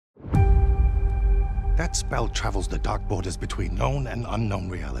That spell travels the dark borders between known and unknown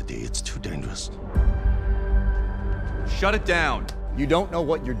reality. It's too dangerous. Shut it down. You don't know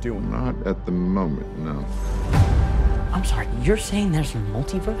what you're doing. Not at the moment, no. I'm sorry, you're saying there's a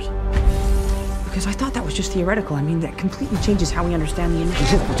multiverse? Because I thought that was just theoretical. I mean, that completely changes how we understand the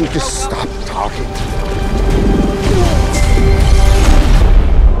universe. Dude, just stop talking.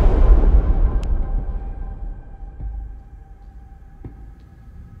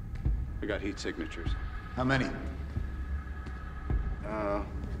 I got heat signatures. How many?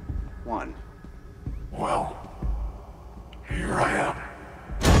 One. Well, here I am.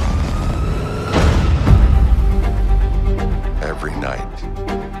 Every night,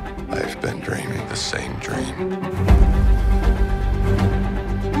 I've been dreaming the same dream.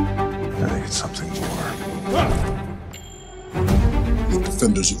 I think it's something more. The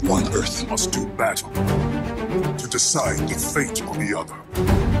defenders of one Earth must do battle to decide the fate of the other.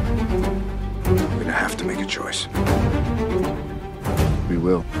 We're gonna have to make a choice. We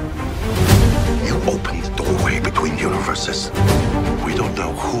will. You opened the doorway between universes. We don't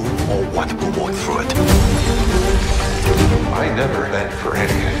know who or what will walk through it. I never meant for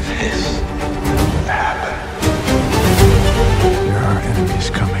any of this to happen. There are enemies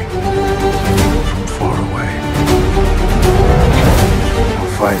coming from far away.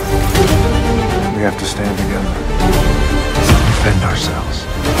 We'll fight. We have to stand together. Defend ourselves.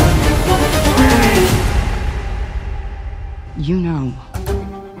 You know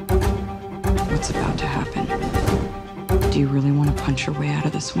what's about to happen. Do you really want to punch your way out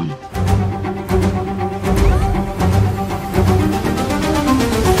of this one?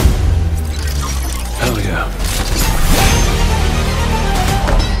 Hell yeah.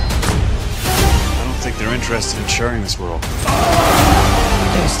 I don't think they're interested in sharing this world.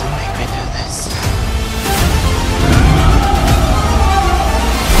 Please don't make me do this.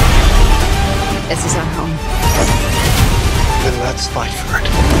 This is our home. Then let's fight for it.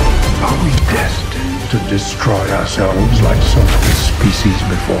 Are we destined to destroy ourselves like so many species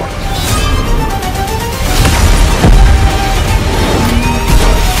before us?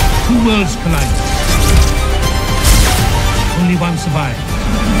 Two worlds collide. Only one survives.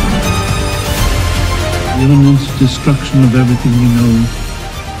 The imminent destruction of everything we know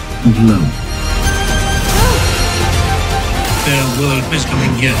and love. Their world is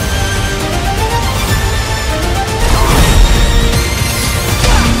coming here.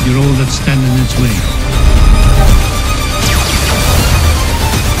 You're all that stand in its way.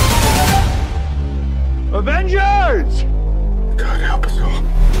 Avengers! God help us.